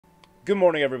Good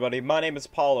morning, everybody. My name is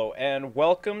Paulo, and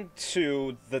welcome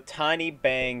to the Tiny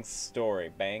Bang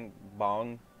story. Bang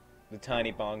Bong? The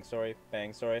Tiny Bong story?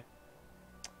 Bang story?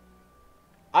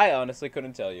 I honestly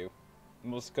couldn't tell you.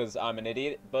 Most because I'm an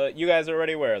idiot, but you guys are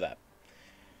already aware of that.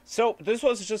 So, this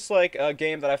was just like a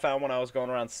game that I found when I was going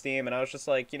around Steam, and I was just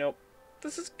like,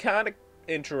 this is kind of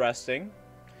interesting.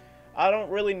 I don't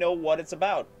really know what it's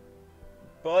about,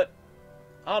 but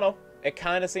I don't know. It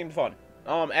kind of seemed fun.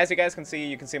 As you guys can see,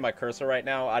 you can see my cursor right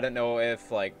now. I don't know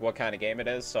if, like, what kind of game it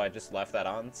is, so I just left that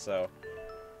on, so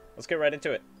let's get right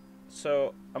into it.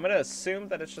 So, I'm gonna assume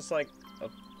that it's just, like, a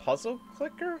puzzle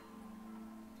clicker?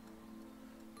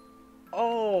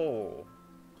 Oh,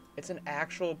 it's an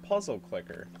actual puzzle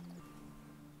clicker.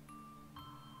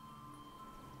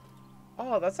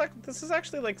 Oh, that's like, this is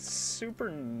actually, like,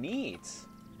 super neat.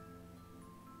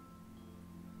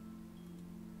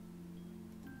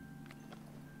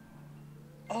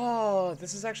 Oh,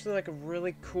 this is actually like a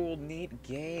really cool, neat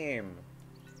game.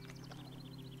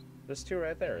 There's two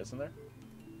right there, isn't there?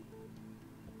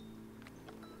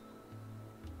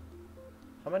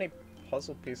 How many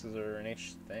puzzle pieces are in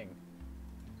each thing?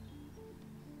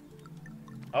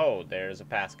 Oh, there's a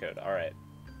passcode. Alright.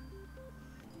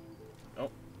 Oh,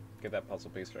 get that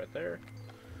puzzle piece right there.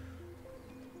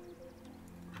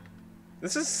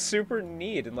 This is super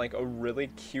neat and like a really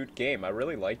cute game. I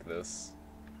really like this.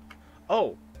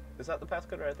 Oh, is that the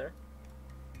passcode right there?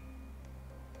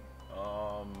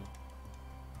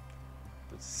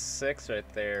 There's 6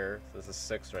 right there. There's a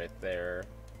 6 right there.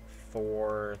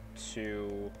 4,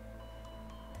 2.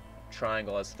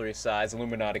 Triangle has 3 sides.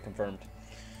 Illuminati confirmed.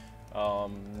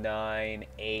 9,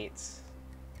 8.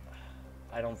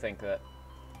 I don't think that.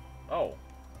 Oh,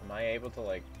 am I able to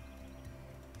like?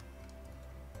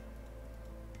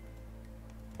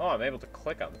 Oh, I'm able to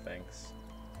click on things.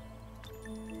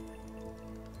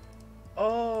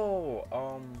 Oh,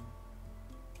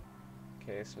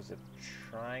 okay, so is it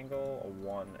triangle, a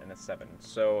 1, and a 7.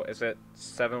 So is it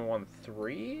 7, 1,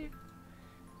 3?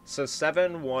 So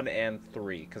 7, 1, and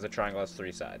 3, because a triangle has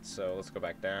 3 sides. So let's go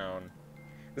back down.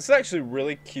 This is actually a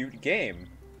really cute game.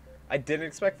 I didn't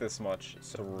expect this much.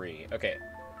 3. Okay.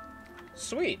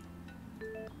 Sweet.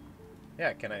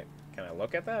 Yeah, can I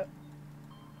look at that?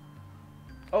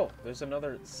 Oh, there's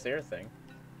another stair thing.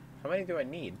 How many do I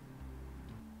need?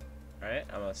 Alright,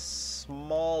 I'm a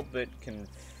small bit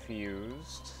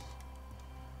confused.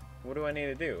 What do I need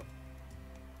to do?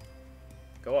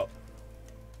 Go up.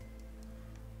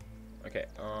 Okay,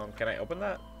 can I open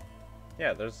that?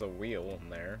 Yeah, there's a wheel in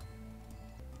there.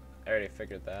 I already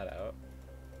figured that out.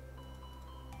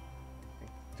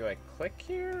 Do I click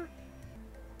here?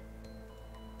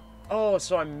 Oh,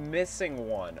 so I'm missing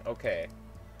one. Okay.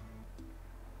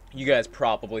 You guys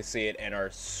probably see it and are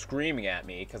screaming at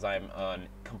me because I'm a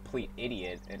complete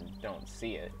idiot and don't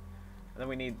see it. And then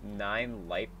we need 9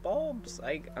 light bulbs,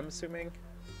 I'm assuming.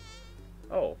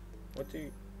 Oh, what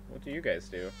do you guys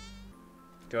do?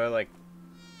 Do I like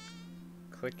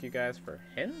click you guys for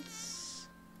hints?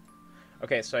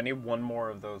 Okay, so I need one more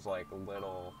of those like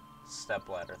little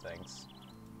stepladder things.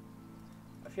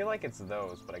 I feel like it's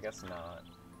those, but I guess not.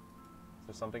 Is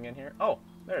there something in here? Oh,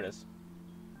 there it is.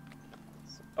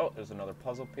 Oh, there's another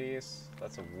puzzle piece.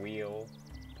 That's a wheel.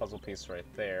 Puzzle piece right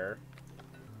there.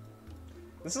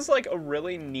 This is like a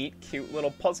really neat, cute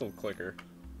little puzzle clicker.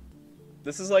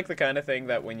 This is like the kind of thing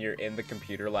that when you're in the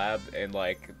computer lab in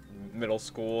like middle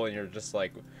school and you're just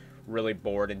like really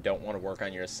bored and don't want to work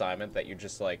on your assignment, that you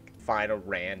just like find a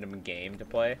random game to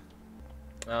play.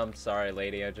 I'm sorry,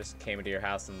 lady. I just came into your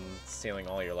house and stealing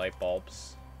all your light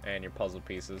bulbs and your puzzle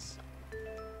pieces.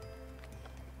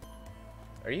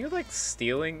 Are you, like,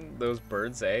 stealing those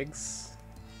birds' eggs?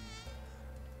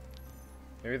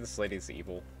 Maybe this lady's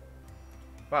evil.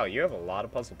 Wow, you have a lot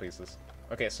of puzzle pieces.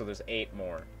 Okay, so there's 8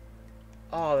 more.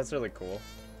 Oh, that's really cool.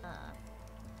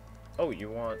 Oh,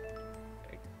 you want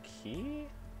a key?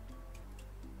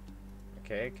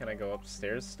 Okay, can I go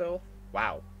upstairs still?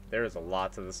 Wow, there is a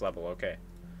lot to this level, okay.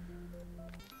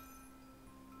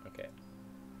 Okay.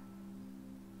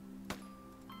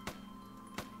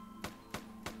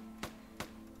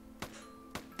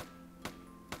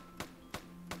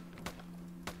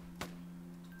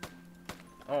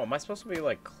 Oh, am I supposed to be,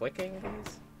 like, clicking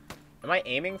these? Am I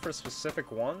aiming for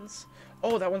specific ones?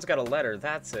 Oh, that one's got a letter.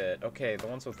 That's it. Okay, the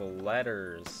ones with the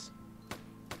letters.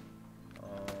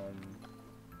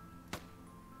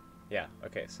 Yeah,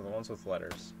 okay, so the ones with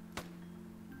letters.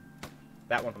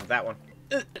 That one, that one.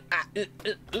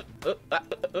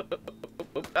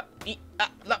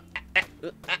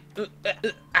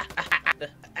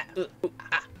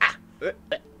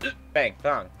 Bang,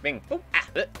 bong, bing, boop,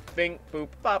 bing, boop,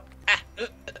 bop.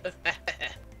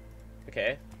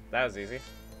 Okay, that was easy.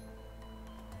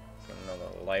 So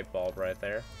another light bulb right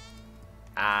there.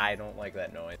 I don't like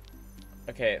that noise.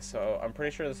 Okay, so I'm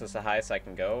pretty sure this is the highest I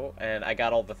can go, and I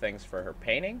got all the things for her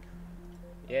painting.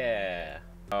 Yeah.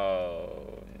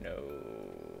 Oh, no.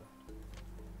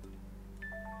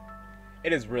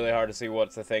 It is really hard to see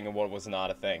what's a thing and what was not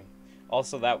a thing.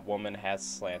 Also, that woman has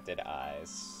slanted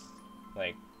eyes.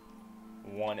 Like,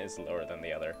 one is lower than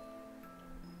the other.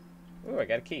 Ooh, I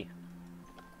got a key.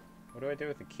 What do I do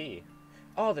with the key?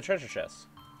 Oh, the treasure chest.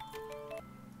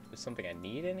 There's something I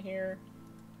need in here?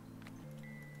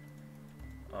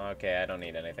 Okay, I don't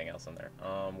need anything else in there.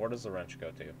 Where does the wrench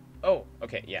go to? Oh,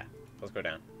 okay, yeah. Let's go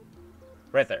down.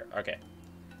 Right there, okay.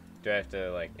 Do I have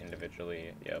to, like,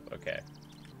 individually? Yep, okay.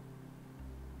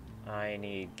 I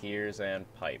need gears and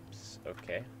pipes.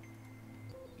 Okay.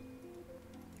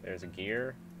 There's a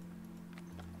gear.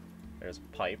 There's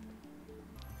a pipe.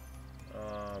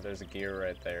 There's a gear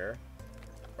right there.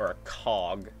 Or a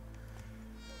cog.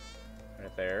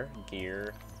 Right there.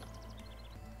 Gear.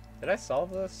 Did I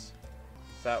solve this?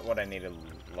 Is that what I needed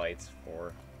lights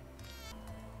for?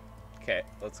 Okay,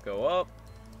 let's go up.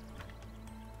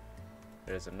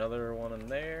 There's another one in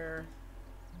there.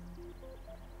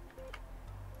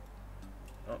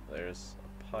 Oh, there's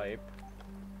a pipe.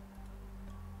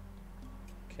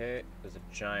 Okay, there's a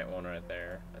giant one right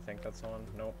there. I think that's one.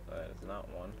 Nope, that is not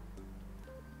one.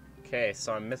 Okay,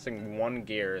 so I'm missing one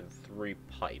gear and 3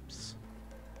 pipes.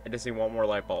 I just need one more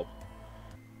light bulb.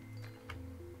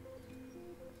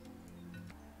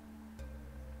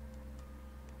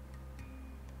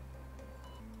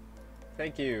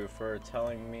 Thank you for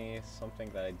telling me something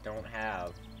that I don't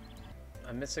have.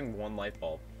 I'm missing one light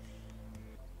bulb.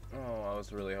 Oh, I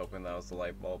was really hoping that was the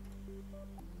light bulb.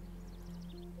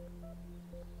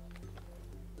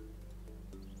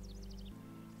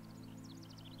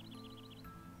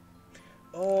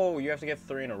 Oh, you have to get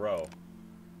 3 in a row.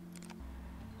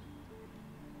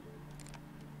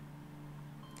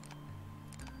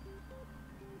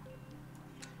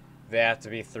 They have to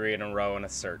be 3 in a row in a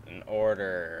certain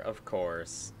order, of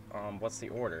course. What's the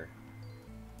order?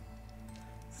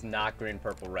 It's not green,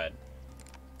 purple, red.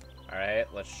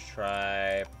 Alright, let's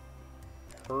try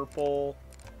purple,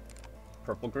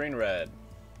 purple, green, red.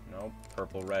 Nope,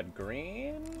 purple, red,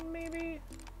 green, maybe?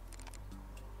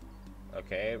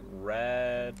 Okay,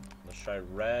 red. Let's try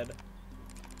red,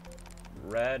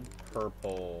 red,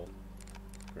 purple,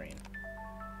 green.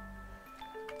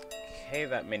 Okay,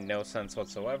 that made no sense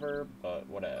whatsoever, but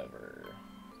whatever.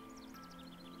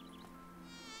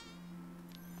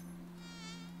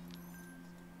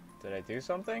 Did I do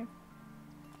something?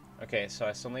 Okay, so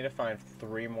I still need to find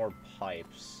 3 more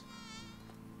pipes.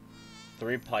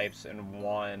 3 pipes and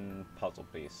 1 puzzle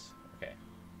piece. Okay.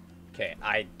 Okay,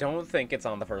 I don't think it's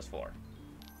on the first floor.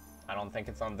 I don't think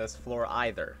it's on this floor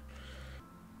either.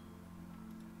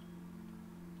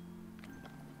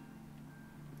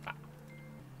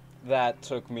 That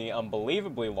took me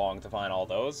unbelievably long to find all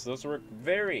those. Those were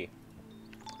very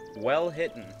well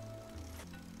hidden.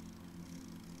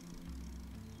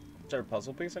 Is there a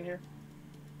puzzle piece in here?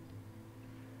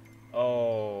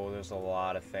 Oh, there's a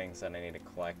lot of things that I need to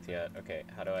collect yet. Okay,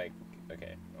 how do I...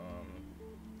 Okay,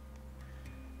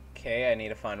 okay, I need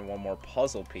to find 1 more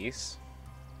puzzle piece.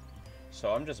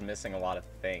 So I'm just missing a lot of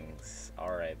things.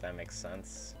 Alright, that makes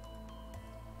sense.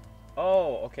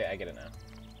 Oh, okay, I get it now.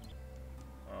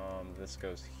 This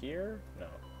goes here? No.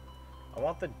 I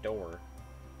want the door.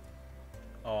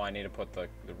 Oh, I need to put the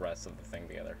rest of the thing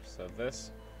together. So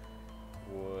this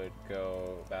would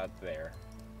go about there.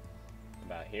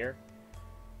 About here.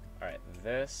 Alright,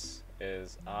 this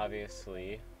is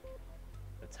obviously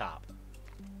the top.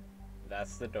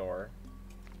 That's the door.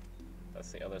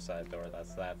 That's the other side door.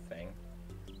 That's that thing.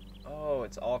 Oh,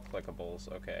 it's all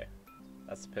clickables. Okay.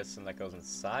 That's the piston that goes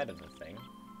inside of the thing.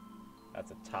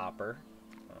 That's a topper.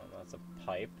 That's a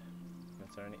pipe.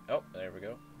 Is there any... Oh, there we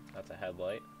go. That's a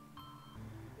headlight.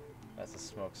 That's a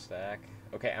smokestack.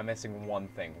 Okay, I'm missing 1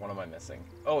 thing. What am I missing?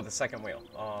 Oh, the second wheel.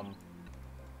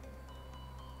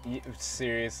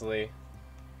 Seriously?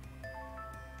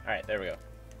 Alright, there we go.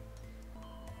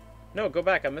 No, go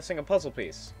back. I'm missing a puzzle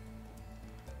piece.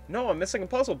 No, I'm missing a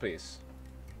puzzle piece.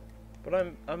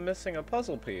 But I'm missing a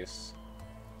puzzle piece.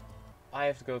 I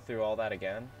have to go through all that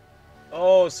again?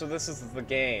 Oh, so this is the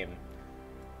game.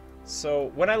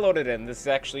 So, when I loaded in, this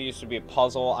actually used to be a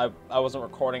puzzle. I wasn't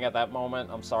recording at that moment.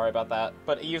 I'm sorry about that.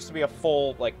 But it used to be a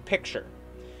full, like, picture.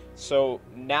 So,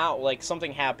 now, like,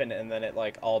 something happened and then it,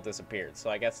 like, all disappeared.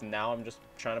 So, I guess now I'm just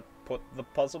trying to put the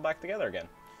puzzle back together again.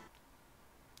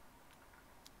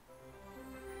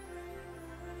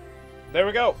 There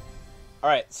we go.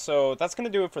 Alright, so that's going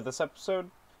to do it for this episode.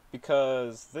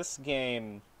 because this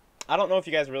game, I don't know if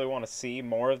you guys really want to see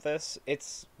more of this.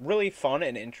 It's really fun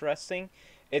and interesting.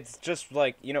 It's just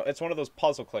like, it's one of those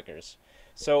puzzle clickers.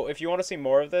 So if you want to see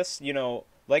more of this,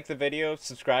 like the video,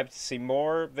 subscribe to see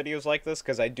more videos like this,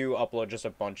 because I do upload just a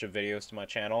bunch of videos to my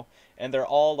channel, and they're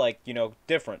all like,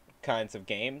 different kinds of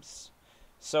games.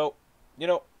 So,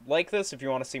 like this if you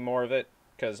want to see more of it,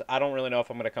 because I don't really know if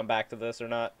I'm going to come back to this or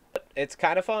not. But it's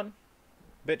kind of fun.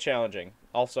 Bit challenging.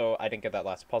 Also, I didn't get that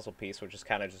last puzzle piece, which is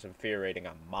kind of just infuriating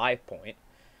on my point.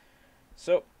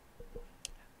 So,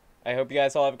 I hope you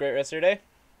guys all have a great rest of your day.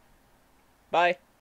 Bye.